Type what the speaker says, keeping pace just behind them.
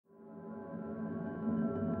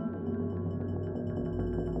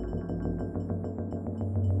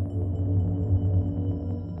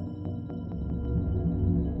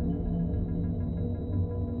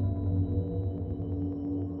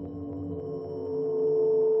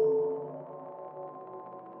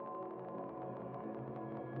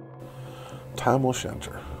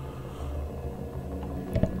Shanter.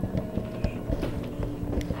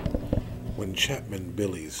 When Chapman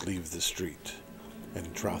Billies leave the street,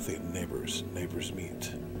 and Drothian neighbors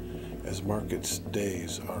meet, as market's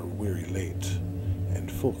days are weary late,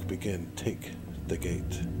 and folk begin take the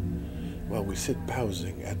gate, while we sit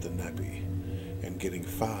pousing at the nappy, and getting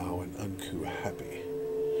foul and unco happy,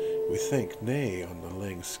 we think nay on the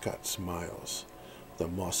lang Scot smiles, the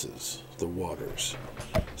mosses, the waters,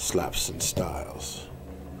 slaps and styles,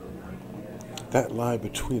 that lie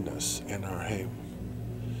between us and our hame,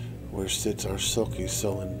 where sits our sulky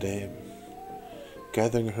sullen dame,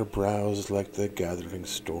 gathering her brows like the gathering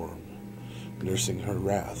storm, nursing her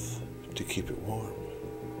wrath to keep it warm.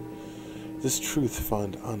 This truth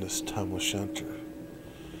fond honest Tam Shanter,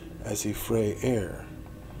 as he frae air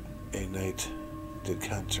a night did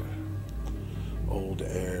canter. Old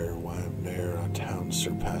air wham ne'er a town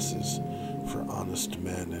surpasses for honest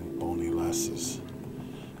men and bonny lasses.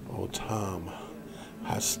 O Tom,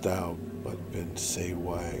 hast thou but been sae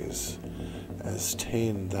wise as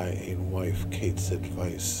ta'en thy ain wife Kate's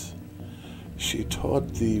advice? She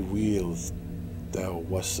taught thee weel thou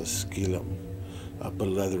wast a skeelum, a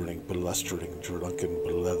belethering, belustering, drunken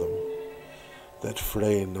belethum, that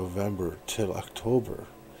frae November till October,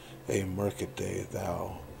 a market day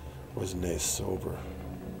thou was nae sober.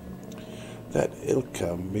 That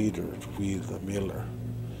ilka metered wi the miller,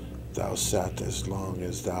 thou sat as long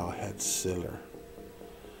as thou had siller.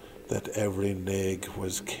 That every nag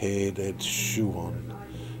was cade and shoe on,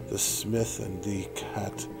 the smith and the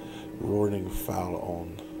cat roaring foul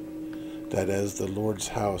on. That as the Lord's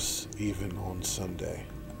house, even on Sunday,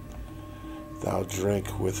 thou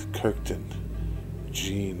drank with Kirkton,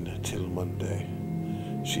 Jean till Monday.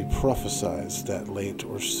 She prophesied that late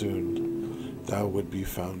or soon thou would be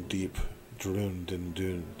found deep, drooned in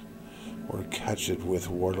Doon, or catched with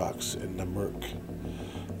warlocks in the mirk,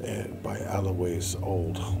 by Alloway's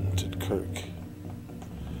old haunted kirk.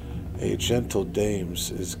 A gentle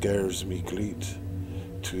dames is gares me gleet,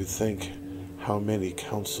 to think how many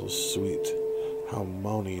counsels sweet, how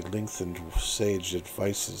mony lengthened sage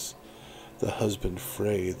advices, the husband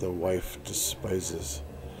frae the wife despises.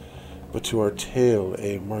 But to our tale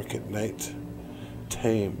a market night,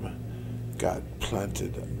 tame, got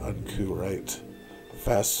planted unco right,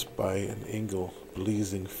 fast by an ingle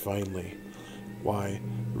blazing finely, why,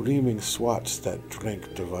 reaming swats that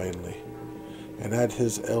drank divinely, and at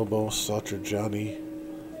his elbow Sauter Johnny,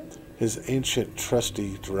 his ancient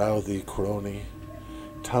trusty drouthy crony.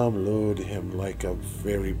 Tom lo'ed him like a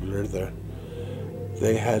very blither,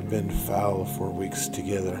 they had been foul for weeks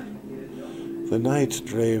together. The night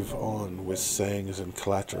drave on with sangs and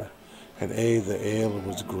clatter, and aye the ale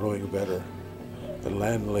was growing better. The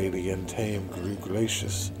landlady and Tame grew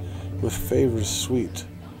gracious, with favours sweet,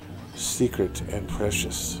 secret and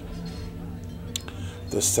precious.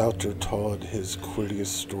 The Sauter told his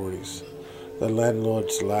queerest stories, the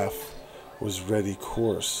landlord's laugh was ready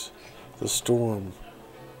coarse. The storm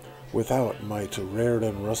without might rared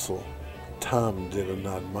and rustle, Tom did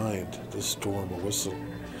not mind the storm a whistle,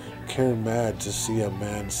 care mad to see a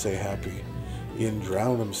man sae happy, e'en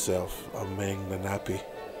drown himself amang the nappy.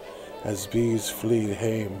 As bees fleed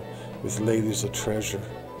hame with ladies of treasure,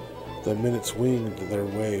 the minutes winged their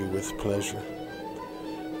way with pleasure.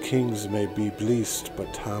 Kings may be bleast,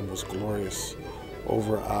 but Tom was glorious,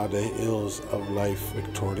 over a' the ills of life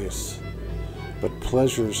victorious. But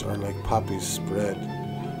pleasures are like poppies spread,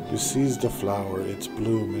 who sees the flower its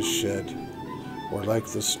bloom is shed, or like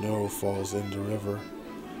the snow falls in the river,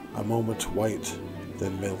 a moment white,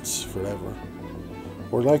 then melts forever.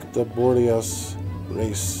 Or like the Boreas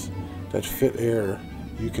race, that fit ere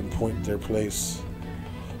you can point their place,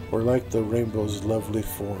 or like the rainbow's lovely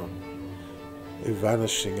form,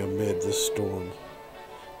 vanishing amid the storm.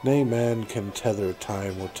 Nay man can tether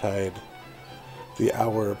time or tide, the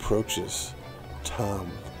hour approaches,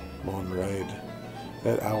 Tom maun ride,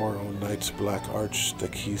 that hour on night's black arch the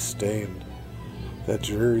key stain, that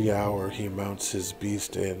dreary hour he mounts his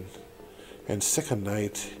beast in, and sick a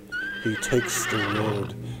night he takes the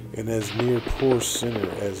road, in as near poor sinner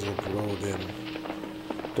as it rode in.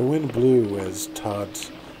 The wind blew as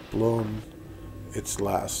Todd's blown its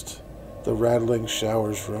last, the rattling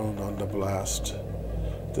showers roan on the blast,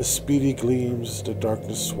 the speedy gleams the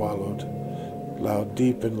darkness swallowed, loud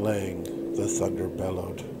deep and lang the thunder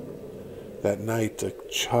bellowed. That night a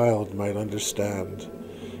child might understand,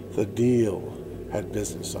 the deil had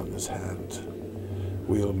business on his hand.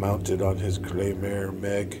 Wheel mounted on his grey mare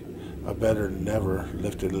Meg, a better never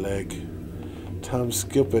lifted leg. Tom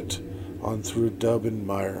skipped on through dub and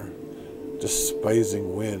mire,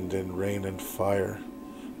 despising wind and rain and fire,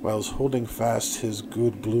 whiles holding fast his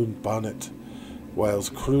good blue bonnet, whiles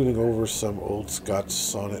crooning over some old Scots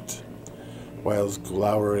sonnet, whiles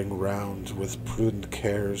glowering round with prudent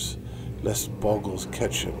cares, lest bogles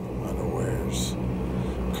catch him unawares.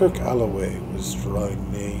 Kirk Alloway was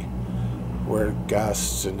drawing nigh, where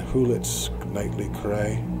ghasts and hoolits nightly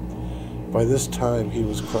cry. By this time he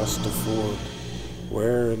was crossed the ford,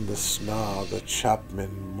 where in the snaw the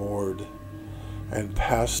chapmen moored, and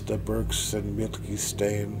past the birks and milky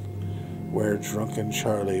stane, where drunken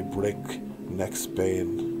Charlie break neck's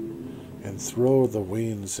bane, and throw the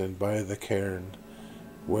weans and by the cairn,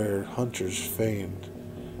 where hunters feigned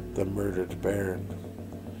the murdered bairn,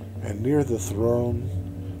 and near the throne,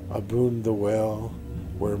 aboon the well,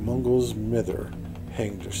 where Mungle's mither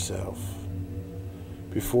hanged herself.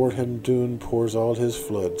 Before him Doon pours all his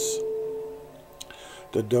floods.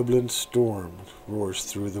 The Dublin storm roars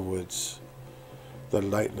through the woods. The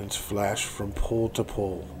lightnings flash from pole to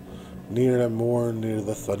pole. Near and more near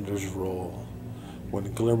the thunders roll.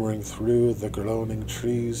 When glimmering through the gloaming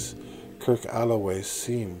trees, Kirk Alloway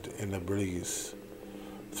seemed in a breeze.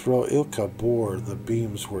 Thro' ilka bore the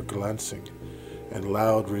beams were glancing, and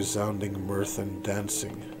loud resounding mirth and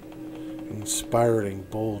dancing, inspiring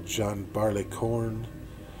bold John Barleycorn,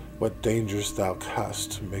 what dangers thou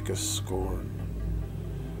cast make us scorn.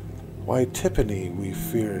 Why tippenny we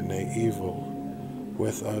fear nae evil,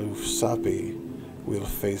 with a soppy we'll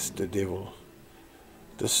face the devil.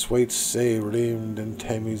 The swaits say reimed in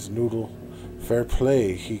Tammy's noodle, fair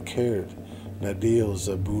play he cared, na deal's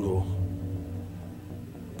a boodle.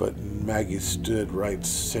 But Maggie stood right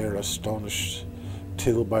sair astonished,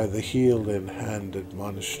 till by the heel in hand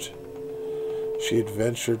admonished, she had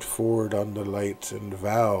ventured forward on the light, and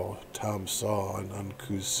vow Tom saw an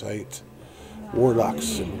uncouth sight.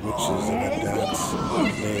 Warlocks and witches in a dance,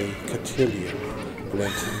 nay, cotillion,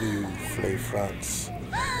 blent new flay France.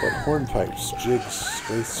 But hornpipes, jigs,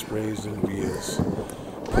 straith sprays, and reels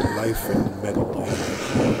put life and metal in their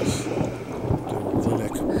keels. The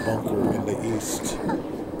Linnock bunker in the east,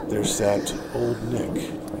 there sat Old Nick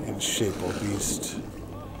in shape o' beast,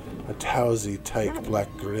 a towsy tyke black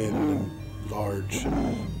grin and large,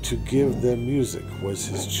 to give them music was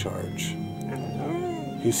his charge.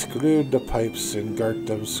 He screwed the pipes and gart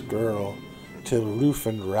them skirl, till roof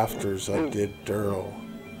and rafters I did dirl.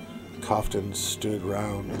 Coffins stood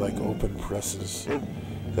round like open presses,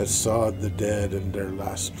 that sawed the dead in their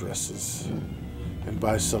last dresses, and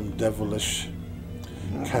by some devilish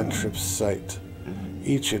cantrip's sight,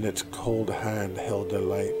 each in its cold hand held a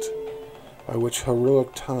light, by which heroic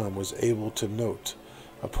Tom was able to note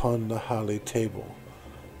upon the holly table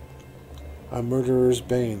a murderer's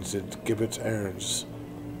banes at gibbet airns,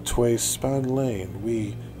 twa span lane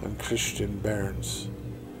we and Christian bairns.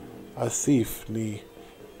 A thief ne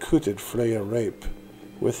cooted frae a rape,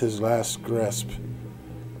 with his last grasp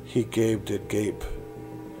he did gape.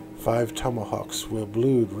 5 tomahawks will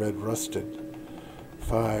blued red rusted,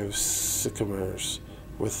 5 sycamores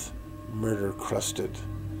with murder crusted,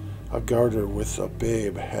 a garter with a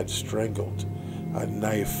babe had strangled, a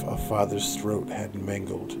knife a father's throat had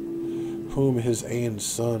mangled, whom his ain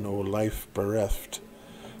son o' life bereft,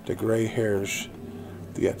 the grey hairs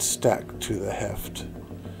yet stacked to the heft,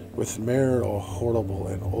 with mair o' horrible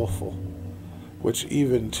and awful, which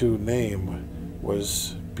even to name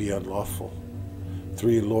was be unlawful.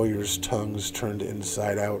 3 lawyers' tongues turned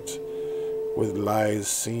inside out, with lies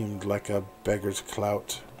seemed like a beggar's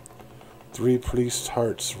clout. 3 priests'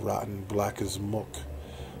 hearts rotten black as muck,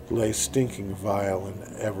 lay stinking vile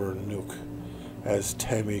in ever nook, as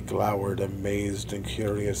Tammy glowered amazed and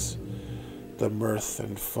curious. The mirth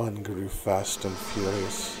and fun grew fast and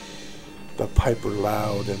furious. The piper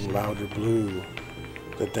loud and louder blew,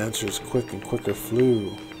 the dancers quick and quicker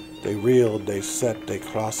flew. They reeled, they set, they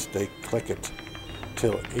crossed, they clicked,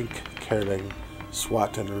 till ink careling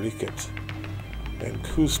swat and reekit, and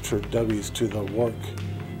coosed her dubbies to the work,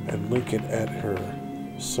 and Lincoln at her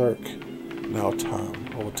circ. Now Tom,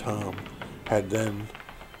 oh Tom, had then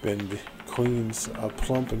been the queens, a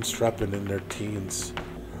plump and strappin' in their teens.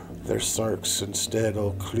 Their sarks instead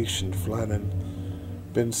o' Cretan flannin,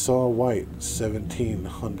 been saw white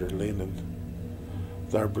 1700 linen.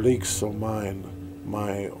 Thar bleaks o' mine,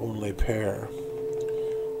 my only pair,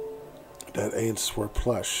 that ainst were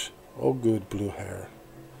plush, o' good blue hair.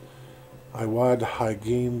 I wad hae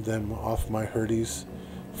gien them off my hurdies,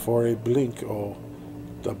 for a blink o'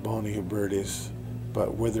 the bonny birdies,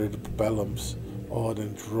 but withered bellums, odd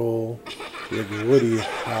and droll, like woody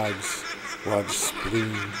hags, wad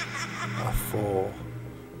spleen a foal,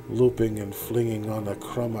 looping and flinging on a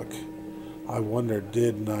crummock. I wonder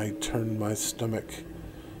did nigh turn my stomach,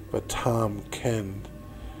 but Tom kenned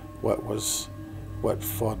what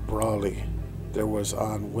fought brawly, there was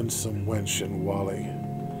on winsome wench and Wally,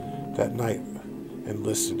 that night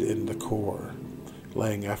enlisted in the corps,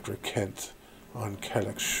 laying after Kent on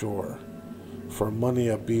Kellock's shore. For money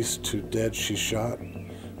a beast to dead she shot,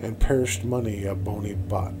 and perished money a bony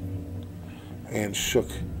bot, and shook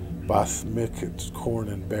both micket, corn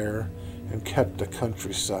and bear, and kept the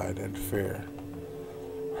countryside and fair.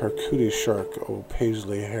 Her cootie shark, o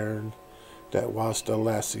Paisley Hearn, that whilst a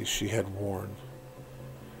lassie she had worn.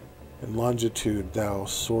 In longitude thou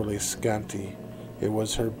sorely scanty, it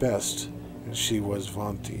was her best, and she was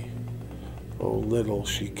vaunty. O little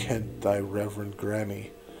she kent thy reverend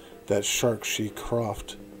granny, that shark she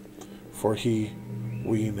croft, for he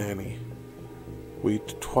wee nanny. We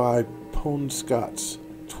twy pound Scots,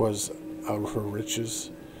 'twas out her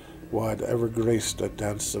riches, wad ever graced a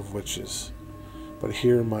dance of witches. But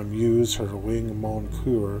here my muse her wing maun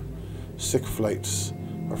cure, sick flights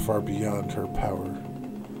are far beyond her power.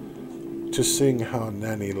 To sing how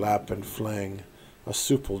Nanny lap and flang, a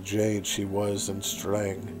supple jade she was and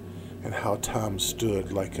strang, and how Tom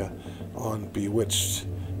stood like a on bewitched,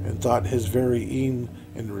 and thought his very een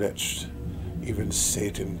enriched. Even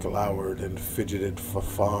Satan glowered and fidgeted for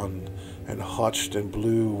fawn, and hotched and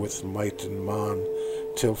blew with might and maun,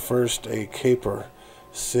 till first a caper,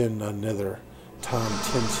 sin another, Tom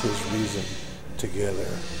tints his reason together,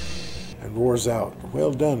 and roars out,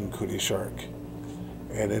 "Well done, cootie shark!"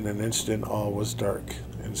 And in an instant all was dark,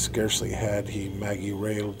 and scarcely had he Maggie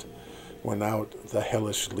railed, when out the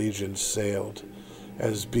hellish legion sailed,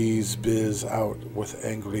 as bees biz out with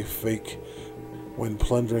angry fake, when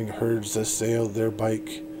plundering herds assail their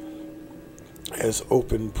bike, as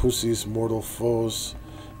open pussy's mortal foes,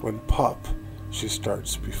 when pop she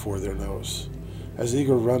starts before their nose, as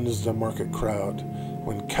eager runs the market crowd,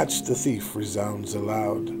 when catch the thief resounds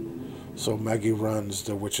aloud, so Maggie runs,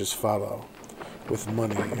 the witches follow, with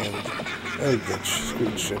money and eldritch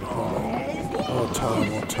screech and hollow. O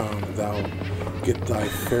Tom, thou get thy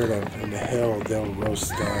fairdom, in hell they'll roast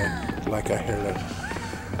thy like a heron.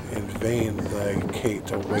 In vain thy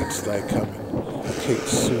Kate awaits thy coming, Kate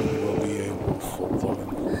soon will be a woeful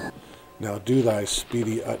woman. Now do thy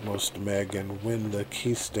speedy utmost, Meg, and win the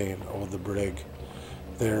key stain o' the brig.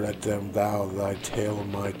 There let them thou thy tail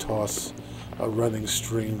my toss, a running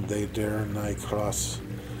stream they dare nigh cross.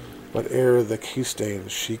 But ere the keystane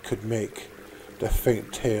she could make, the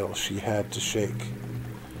faint tail she had to shake.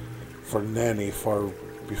 For Nanny far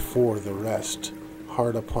before the rest,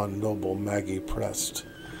 hard upon noble Maggie pressed,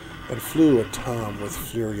 and flew at Tom with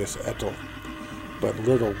furious ettle. But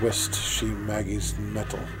little wist she Maggie's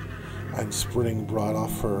mettle, and spring brought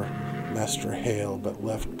off her master hale, but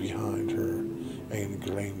left behind her ane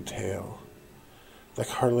grain tail. The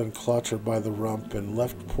carlin caught her by the rump, and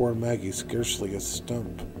left poor Maggie scarcely a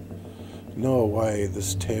stump. No, why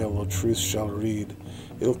this tale o' truth shall read,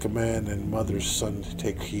 ilk man and mother's son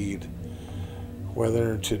take heed.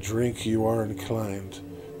 Whether to drink you are inclined,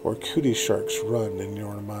 or cootie sharks run in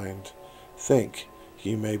your mind, think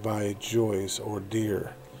ye may buy joys or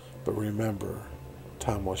dear, but remember,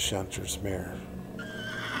 Tom was Shanter's mare.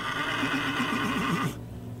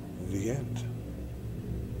 The end.